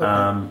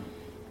 Okay.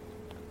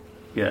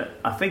 Yeah,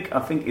 I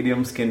think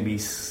idioms can be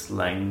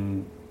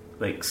slang,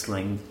 like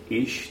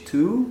slang-ish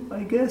too,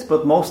 I guess.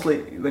 But mostly,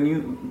 when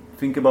you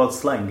think about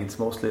slang, it's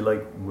mostly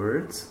like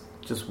words,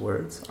 just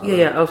words.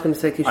 I was going to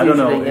say, I don't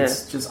know.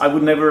 It's just I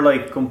would never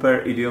like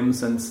compare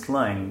idioms and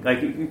slang.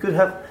 Like you could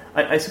have,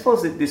 I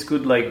suppose that this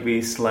could like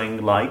be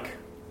slang-like.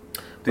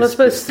 Well, I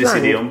suppose this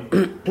slang,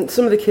 idiom.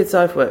 some of the kids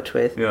I've worked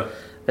with, Yeah.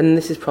 and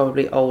this is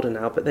probably older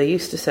now, but they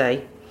used to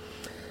say,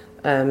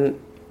 they're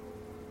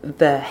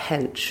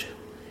hench.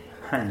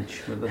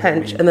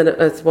 Hench, and then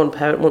as one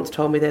parent once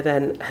told me,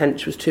 then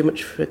hench was too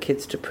much for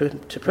kids to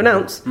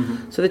pronounce,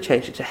 so they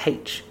changed it to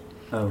H.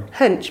 Oh.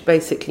 Hench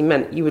basically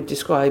meant you would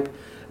describe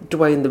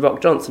Dwayne "The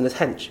Rock" Johnson as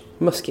hench,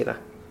 muscular,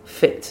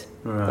 fit,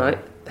 right?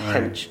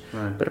 Hench,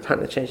 right. But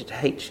apparently they changed it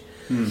to H.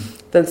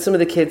 Then some of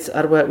the kids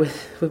I'd work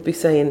with would be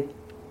saying,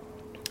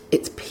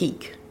 "It's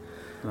peak,"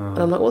 and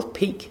I'm like, "What's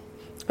peak?"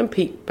 And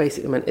peak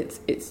basically meant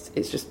it's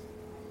just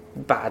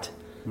bad.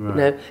 Right. You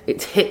know,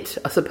 it's hit,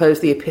 I suppose,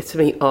 the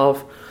epitome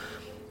of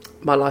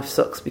my life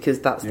sucks because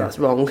that's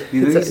wrong.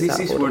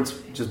 These words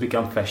just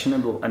become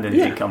fashionable and then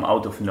they come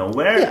out of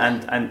nowhere,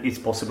 and it's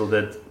possible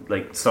that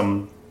like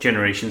some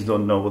generations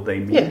don't know what they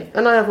mean. Yeah,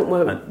 and I haven't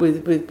worked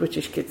with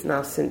British kids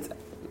now since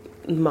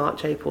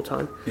March, April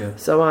time. Yeah.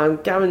 So I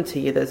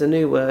guarantee you there's a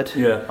new word.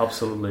 Yeah,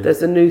 absolutely.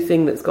 There's a new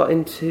thing that's got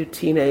into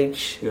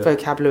teenage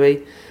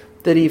vocabulary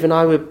that even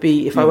I would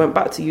be, if I went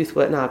back to youth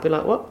work now, I'd be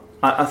like, what?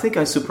 I think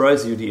I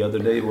surprised you the other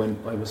day when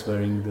I was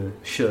wearing the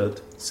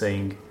shirt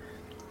saying,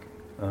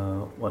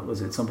 what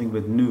was it? Something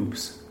with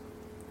noobs.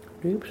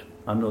 Noobs?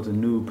 I'm not a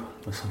noob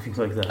or something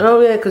like that. Oh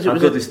yeah, because it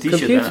was got a this t-shirt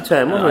computer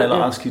term, wasn't it?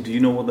 I'll ask you, do you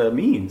know what that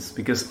means?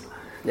 Because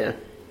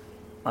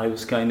I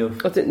was kind of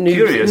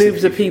curious.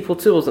 Noobs are people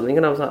too or something,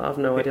 and I was like, I have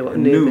no idea what a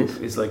noob is.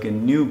 Is like a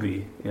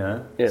newbie,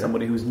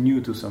 somebody who's new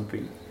to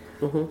something.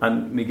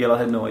 And Michaela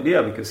had no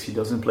idea because she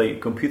doesn't play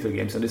computer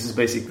games, and this is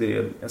basically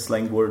a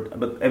slang word.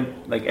 But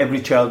like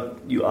every child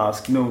you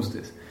ask knows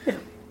this.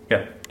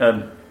 Yeah.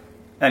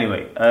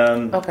 Anyway.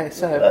 Okay,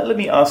 so let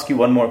me ask you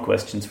one more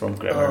question from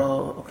grammar.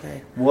 Oh,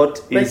 okay.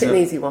 Make it an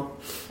easy one.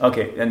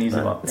 Okay, an easy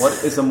one.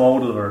 What is a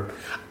modal verb?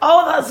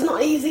 Oh, that's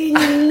not easy.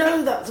 You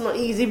know that's not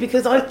easy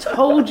because I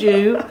told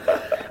you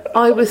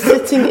I was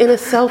sitting in a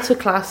CELTA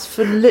class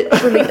for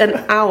literally an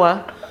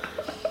hour.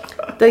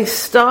 They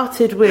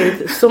started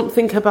with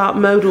something about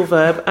modal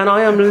verb, and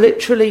I am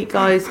literally,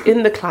 guys,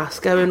 in the class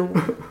going,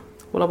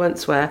 well, I won't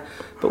swear,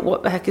 but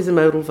what the heck is a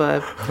modal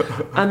verb?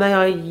 And they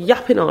are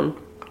yapping on.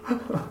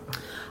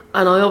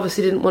 And I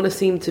obviously didn't want to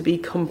seem to be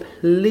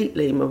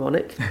completely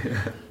moronic,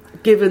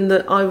 given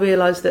that I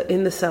realised that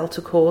in the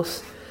CELTA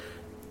course,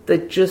 they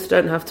just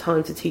don't have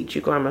time to teach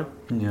you grammar.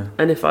 Yeah.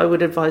 And if I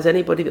would advise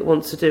anybody that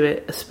wants to do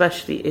it,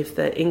 especially if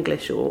they're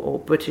English or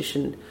British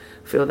and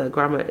feel their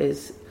grammar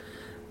is,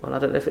 well, I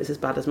don't know if it's as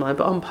bad as mine,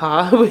 but on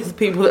par with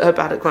people that are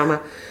bad at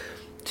grammar,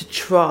 to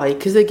try.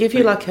 Because they give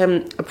you like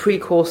a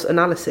pre-course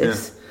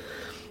analysis.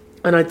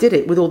 And I did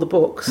it with all the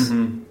books.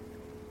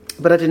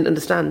 But I didn't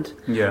understand.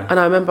 Yeah. And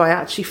I remember I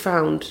actually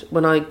found,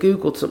 when I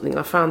Googled something,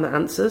 I found the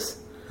answers.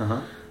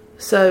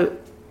 So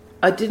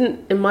I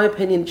didn't, in my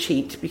opinion,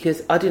 cheat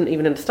because I didn't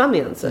even understand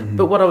the answer.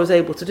 But what I was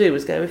able to do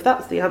was go, if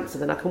that's the answer,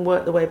 then I can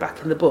work the way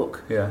back in the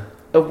book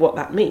of what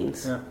that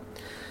means.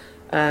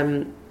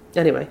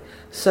 Anyway,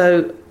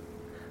 so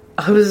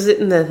I was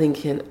sitting there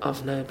thinking,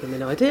 I've no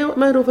blooming idea what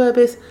modal verb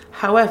is.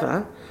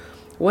 However,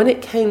 when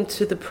it came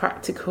to the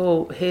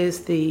practical, here's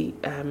the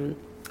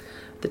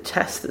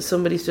test that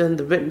somebody's done,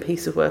 the written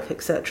piece of work,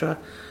 etc.,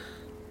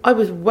 I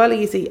was well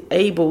easy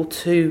able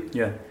to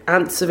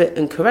answer it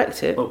and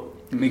correct it. Oh,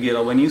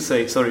 Michaela, when you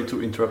say, sorry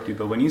to interrupt you,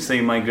 but when you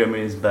say my grammar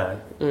is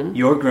bad,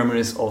 your grammar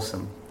is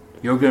awesome.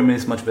 Your grammar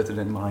is much better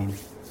than mine.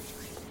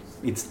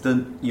 It's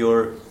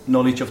your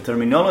knowledge of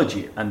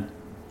terminology and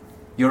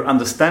your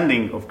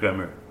understanding of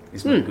grammar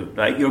is very good.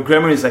 Right? Your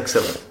grammar is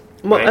excellent.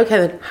 Well, right? okay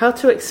then, how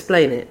to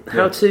explain it?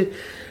 How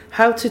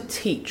to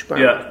teach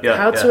grammar?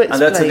 How to explain?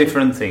 And that's a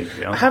different thing.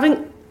 Yeah.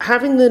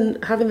 Having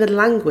the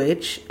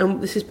language,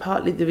 and this is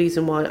partly the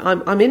reason why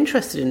I'm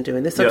interested in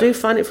doing this. I do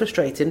find it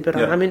frustrating, but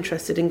I'm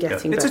interested in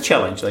getting better. It's a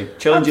challenge. Like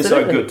challenges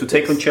are good. To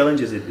take on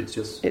challenges,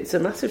 it's a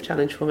massive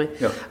challenge for me.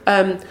 Yeah.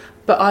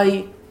 But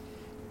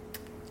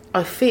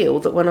I feel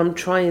that when I'm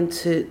trying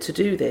to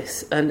do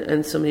this,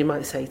 and somebody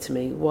might say to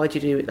me, "Why do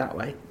you do it that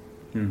way?"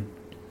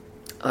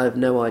 I have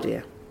no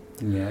idea.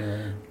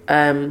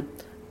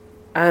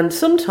 And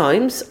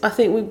sometimes I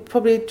think we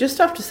probably just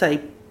have to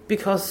say,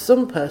 because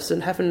some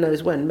person, heaven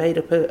knows when, made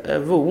up a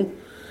rule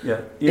in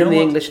the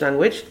English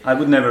language. I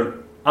would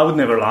never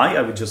lie.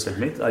 I would just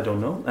admit I don't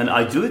know, and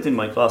I do it in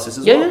my classes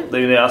as well.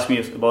 They ask me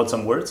about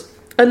some words,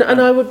 and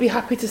I would be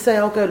happy to say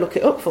I'll go look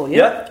it up for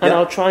you, and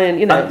I'll try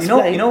and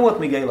explain. You know what,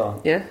 Michaela?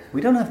 Yeah,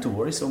 we don't have to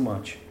worry so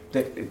much.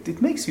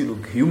 It makes you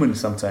look human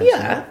sometimes.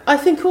 Yeah, I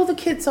think all the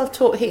kids I've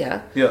taught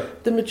here, yeah,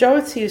 the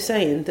majority are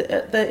saying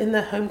that they're in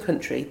their home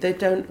country, they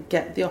don't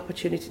get the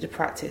opportunity to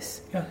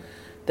practice. Yeah,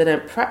 they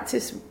don't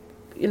practice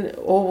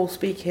oral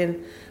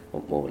speaking,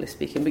 or orally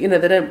speaking, but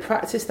they don't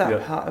practice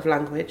that part of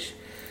language.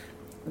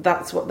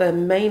 That's what they're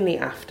mainly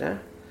after,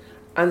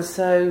 and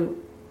so,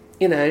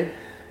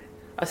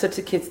 I said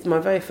to kids my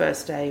very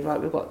first day, right,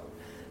 we've got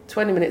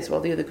 20 minutes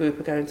while the other group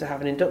are going to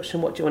have an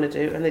induction. What do you want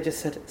to do? And they just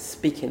said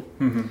speaking.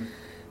 Mm-hmm.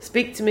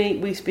 Speak to me,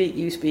 we speak,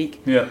 you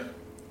speak. Yeah.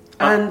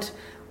 And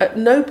at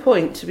no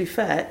point, to be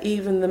fair,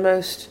 even the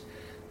most,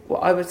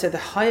 what I would say the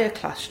higher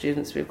class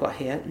students we've got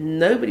here,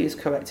 nobody has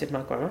corrected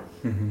my grammar.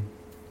 Mm-hmm.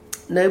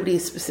 Nobody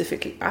has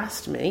specifically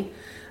asked me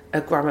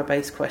a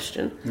grammar-based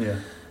question. Yeah.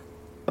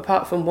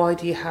 Apart from, why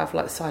do you have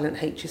like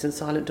silent H's and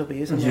silent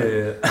W's? And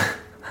yeah.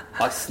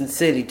 I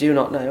sincerely do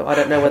not know. I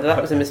don't know whether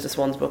that was in Mr.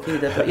 Swan's book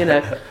either, but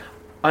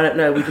I don't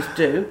know, we just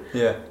do.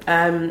 Yeah.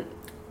 And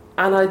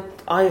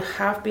I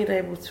have been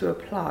able to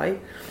apply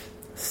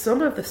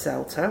some of the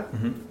CELTA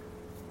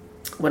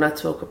when I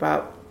talk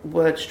about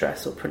word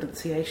stress or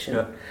pronunciation.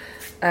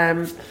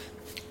 Yeah.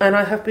 And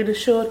I have been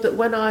assured that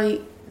when I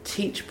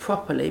teach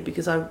properly,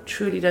 because I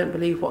truly don't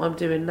believe what I'm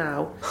doing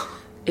now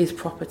is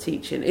proper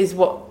teaching,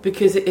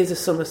 because it is a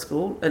summer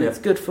school and it's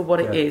good for what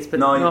it is, but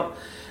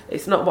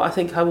it's not what I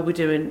think I will be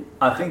doing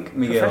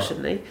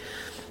professionally.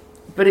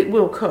 But it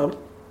will come,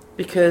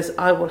 because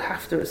I will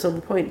have to at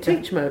some point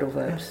teach modal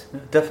verbs.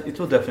 Yeah. It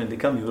will definitely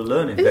come. You will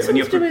learn it. Is it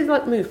something to do with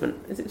like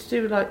movement? Is it to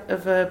do with like a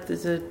verb?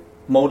 There's a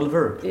modal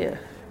verb. Yeah.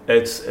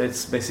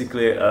 It's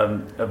basically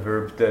a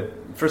verb that,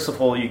 first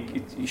of all,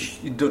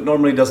 it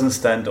normally doesn't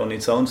stand on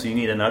its own, so you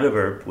need another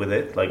verb with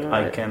it, like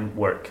I can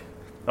work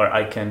or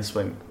I can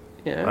swim.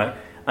 Yeah. Right.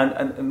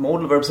 And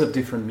modal verbs have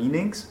different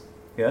meanings.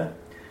 Yeah.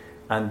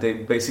 And they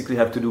basically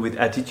have to do with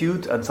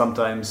attitude and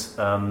sometimes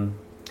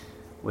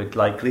with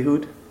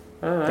likelihood.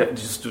 Right.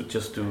 Just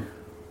to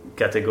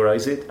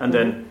categorize it, and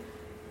then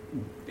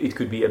it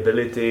could be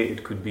ability,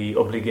 it could be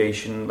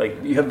obligation. Like,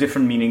 you have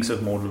different meanings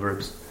of modal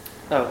verbs.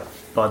 Oh.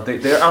 But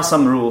there are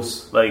some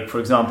rules. Like,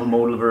 for example,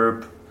 modal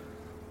verb,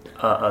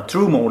 a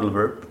true modal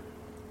verb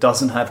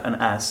doesn't have an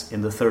s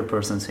in the third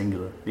person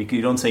singular.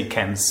 You don't say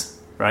cans,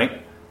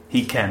 right?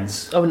 He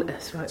cans. Oh, an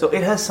s, right. So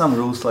it has some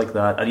rules like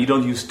that, and you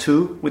don't use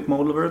to with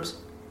modal verbs.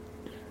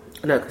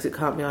 No, because it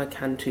can't be I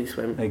can to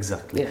swim.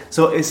 Exactly. Yeah.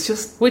 So it's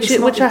just which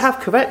I have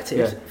corrected.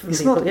 Yeah.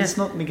 It's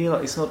not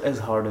Michaela. It's not as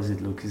hard as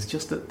it looks. It's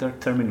just that their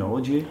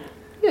terminology.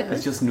 Yeah.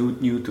 It's just new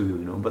to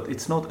you, But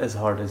it's not as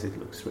hard as it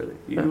looks, really.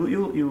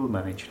 You will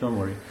manage. Don't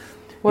worry.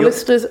 Well,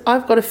 listeners,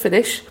 I've got to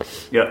finish.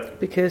 Yeah.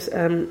 Because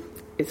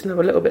it's now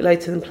a little bit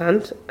later than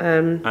planned.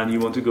 And you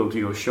want to go to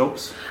your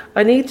shops?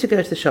 I need to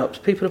go to the shops.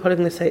 People are probably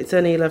going to say it's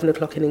only 11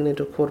 o'clock in England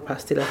or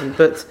 11:15,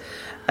 but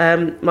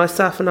my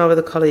staff and I with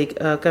a colleague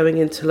are going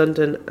into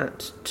London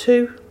at 1.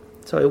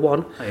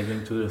 Are you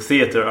going to the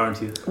theatre,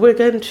 aren't you? We're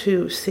going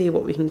to see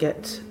what we can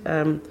get.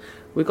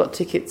 We got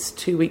tickets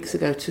 2 weeks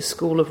ago to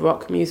School of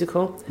Rock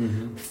musical.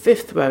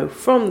 5th row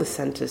from the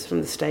centres,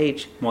 from the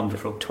stage.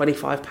 Wonderful.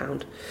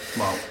 £25.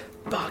 Wow.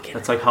 Bargain.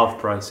 That's like half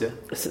price, yeah?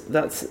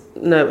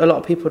 No, a lot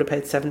of people would have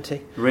paid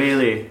 70.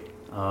 Really?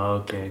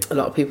 Okay. A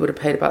lot of people would have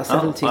paid about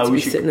 70 to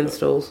be sitting in the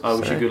stalls. I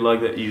wish you good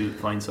luck that you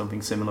find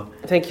something similar.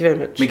 Thank you very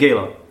much.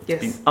 Michaela,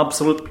 yes. It's been an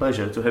absolute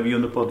pleasure to have you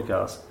on the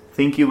podcast.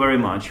 Thank you very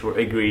much for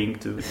agreeing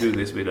to do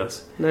this with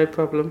us. No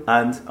problem.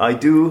 And I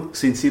do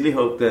sincerely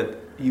hope that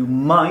you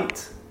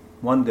might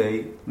one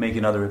day make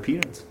another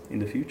appearance in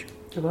the future.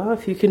 Well,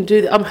 if you can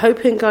do that. I'm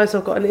hoping, guys,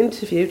 I've got an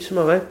interview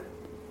tomorrow.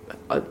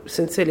 I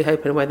sincerely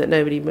hope in a way that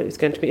nobody is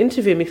going to be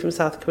interviewing me from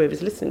South Korea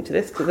is listening to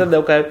this, because then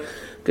they'll go,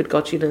 good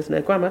God, she knows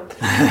no grammar.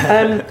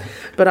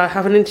 But I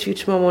have an interview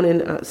tomorrow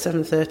morning at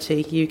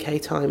 7:30 UK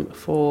time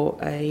for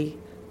a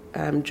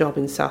job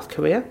in South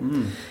Korea.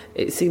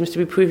 It seems to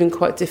be proving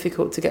quite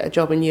difficult to get a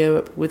job in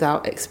Europe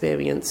without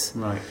experience.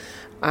 Right.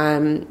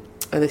 And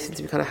they seem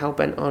to be kind of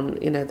hell-bent on,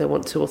 they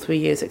want 2 or 3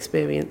 years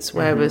experience,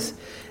 whereas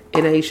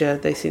in Asia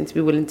they seem to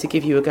be willing to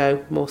give you a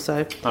go more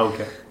so.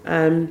 Okay.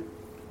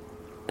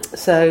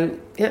 So,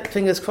 yeah,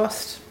 fingers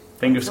crossed.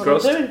 Fingers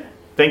crossed.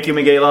 Thank you,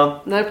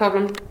 Michaela. No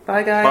problem.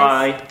 Bye, guys.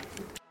 Bye.